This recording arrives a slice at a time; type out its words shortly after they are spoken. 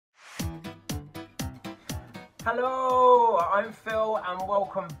Hello, I'm Phil and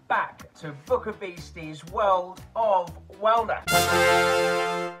welcome back to Book of Beasties World of Wellness.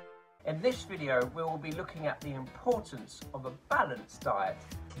 In this video, we will be looking at the importance of a balanced diet.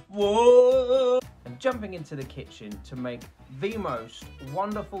 Whoa! And jumping into the kitchen to make the most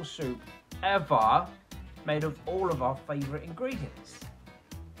wonderful soup ever, made of all of our favourite ingredients.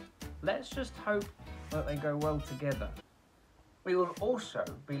 Let's just hope that they go well together. We will also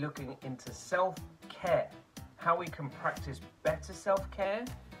be looking into self-care, how we can practice better self-care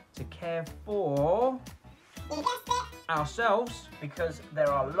to care for ourselves, because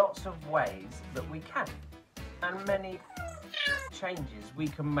there are lots of ways that we can, and many changes we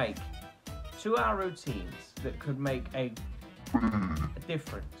can make to our routines that could make a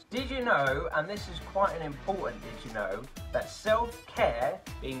difference. Did you know, and this is quite an important did you know, that self-care,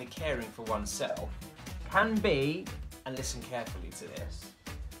 being the caring for oneself, can be, and listen carefully to this,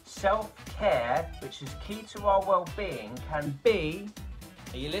 self-care, which is key to our well-being, can be,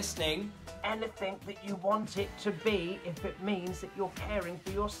 are you listening? Anything that you want it to be if it means that you're caring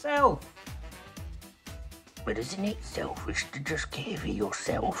for yourself. But isn't it selfish to just care for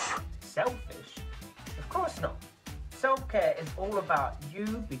yourself? Selfish? Of course not. Self-care is all about you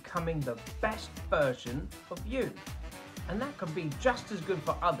becoming the best version of you. And that can be just as good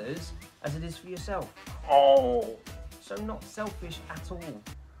for others as it is for yourself. Oh! So not selfish at all.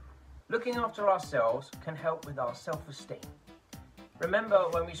 Looking after ourselves can help with our self-esteem. Remember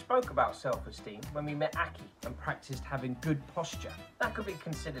when we spoke about self-esteem, when we met Aki and practiced having good posture? That could be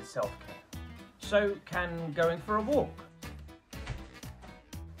considered self-care. So can going for a walk.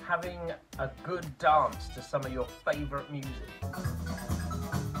 Having a good dance to some of your favourite music.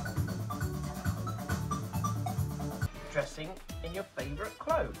 Dressing in your favourite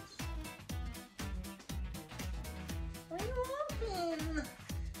clothes.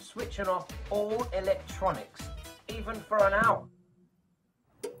 Switching off all electronics, even for an hour.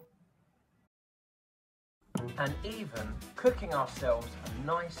 And even cooking ourselves a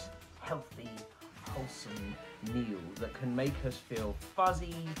nice, healthy, wholesome meal that can make us feel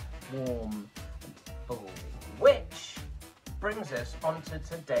fuzzy, warm, and full. Which brings us on to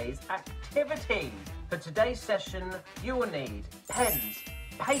today's activity. For today's session, you will need pens,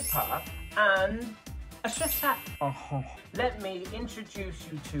 paper, and a chef's hat. Let me introduce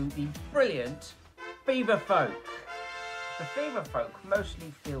you to the brilliant fever folk. The fever folk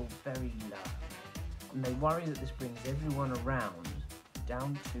mostly feel very low, and they worry that this brings everyone around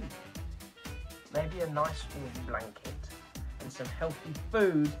down too. Maybe a nice warm blanket and some healthy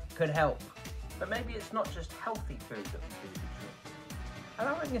food could help. But maybe it's not just healthy food that will do the trick.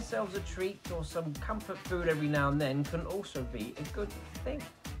 Allowing yourselves a treat or some comfort food every now and then can also be a good thing.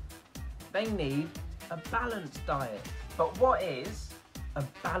 They need a balanced diet. But what is a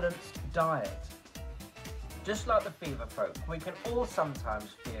balanced diet? Just like the fever folk, we can all sometimes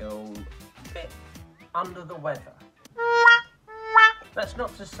feel a bit under the weather. That's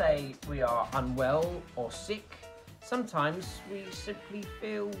not to say we are unwell or sick. Sometimes we simply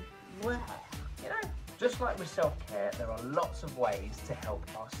feel well, you know? Just like with self-care, there are lots of ways to help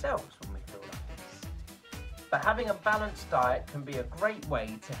ourselves when we feel like this. But having a balanced diet can be a great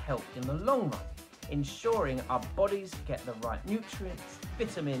way to help in the long run, ensuring our bodies get the right nutrients,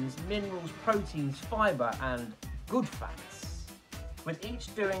 vitamins, minerals, proteins, fibre, and good fats. With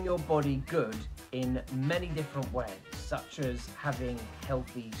each doing your body good in many different ways, such as having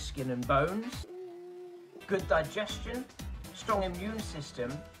healthy skin and bones, good digestion, strong immune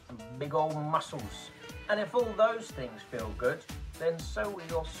system, and big old muscles. And if all those things feel good, then so will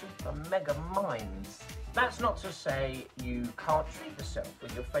your super mega minds. That's not to say you can't treat yourself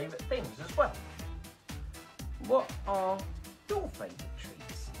with your favourite things as well. What are your favourite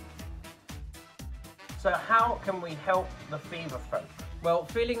treats? So how can we help the fever folk? Well,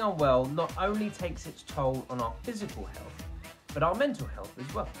 feeling unwell not only takes its toll on our physical health, but our mental health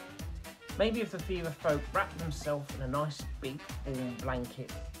as well. Maybe if the fever folk wrap themselves in a nice big warm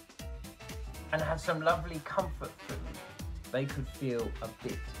blanket and had some lovely comfort food, they could feel a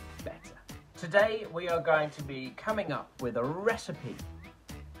bit better. Today we are going to be coming up with a recipe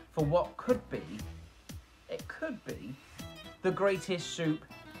for what could be, it could be, the greatest soup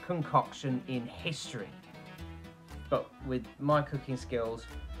concoction in history. But with my cooking skills,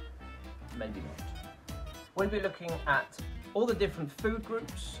 maybe not. We'll be looking at all the different food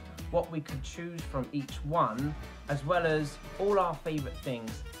groups, what we could choose from each one, as well as all our favourite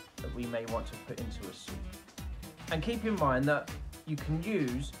things that we may want to put into a soup. And keep in mind that you can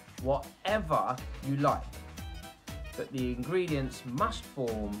use whatever you like, but the ingredients must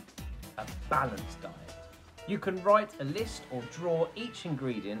form a balanced diet. You can write a list or draw each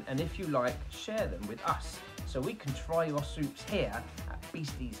ingredient, and if you like, share them with us so we can try your soups here at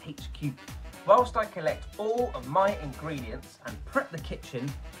Beasties HQ. Whilst I collect all of my ingredients and prep the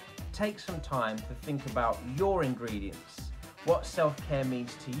kitchen, take some time to think about your ingredients, what self-care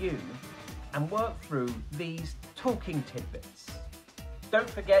means to you, and work through these talking tidbits. Don't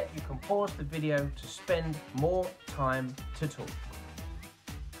forget you can pause the video to spend more time to talk.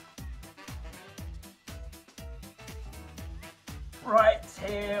 Right,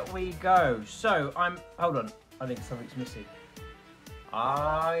 here we go. So hold on, I think something's missing.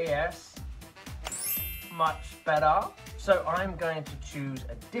 Ah, yes. Much better. So I'm going to choose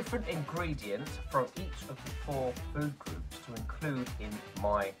a different ingredient from each of the 4 food groups to include in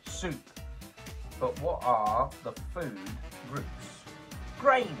my soup. But what are the food groups?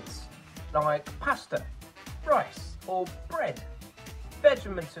 Grains, like pasta, rice or bread.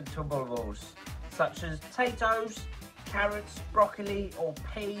 Vegetables, such as potatoes, carrots, broccoli or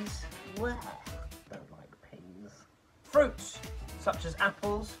peas. Well, don't like peas. Fruits, such as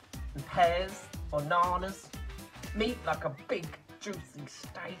apples and pears or bananas. Meat, like a big juicy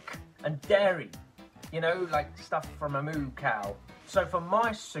steak. And dairy, you know, like stuff from a moo cow. So for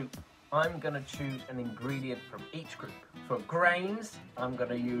my soup, I'm gonna choose an ingredient from each group. For grains, I'm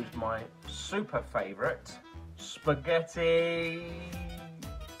gonna use my super favorite, spaghetti.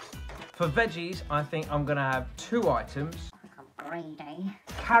 For veggies, I think I'm gonna have 2 items. Like a greedy.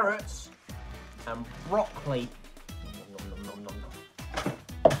 Carrots and broccoli.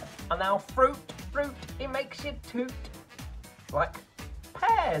 And now fruit, it makes you toot. Like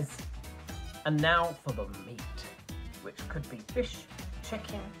pears. And now for the meat, which could be fish,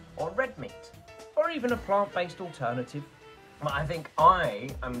 chicken, or red meat, or even a plant-based alternative. But I think I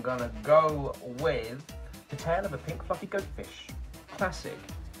am gonna go with the tail of a pink fluffy goatfish. Classic.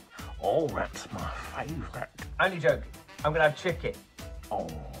 Oh, that's my favourite. Only joking. I'm gonna have chicken. Oh.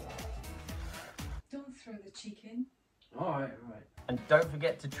 Don't throw the chicken. Alright. And don't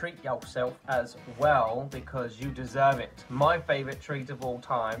forget to treat yourself as well, because you deserve it. My favourite treat of all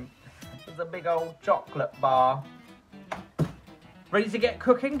time is a big old chocolate bar. Ready to get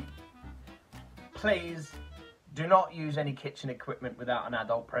cooking? Please do not use any kitchen equipment without an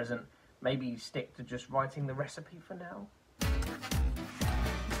adult present. Maybe stick to just writing the recipe for now.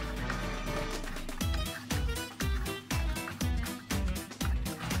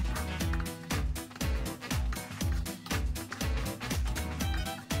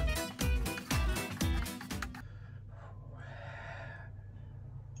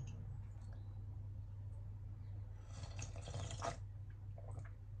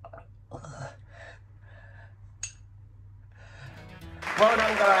 Well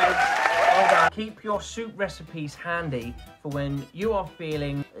done, guys. Well done. Keep your soup recipes handy for when you are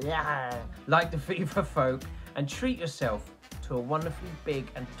feeling like the fever folk, and treat yourself to a wonderfully big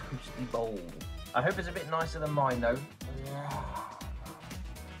and toasty bowl. I hope it's a bit nicer than mine, though.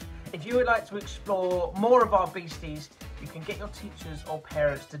 If you would like to explore more of our Beasties, you can get your teachers or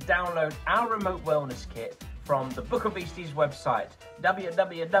parents to download our remote wellness kit from the Book of Beasties website,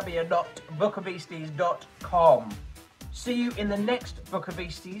 www.bookofbeasties.com. See you in the next Book of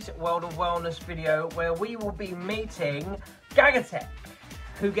Beasties World of Wellness video, where we will be meeting Gagatek,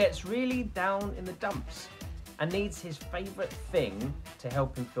 who gets really down in the dumps and needs his favourite thing to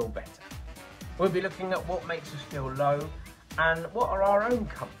help him feel better. We'll be looking at what makes us feel low and what are our own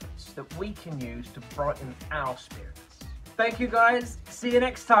comforts that we can use to brighten our spirits. Thank you guys, see you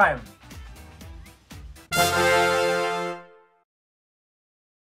next time.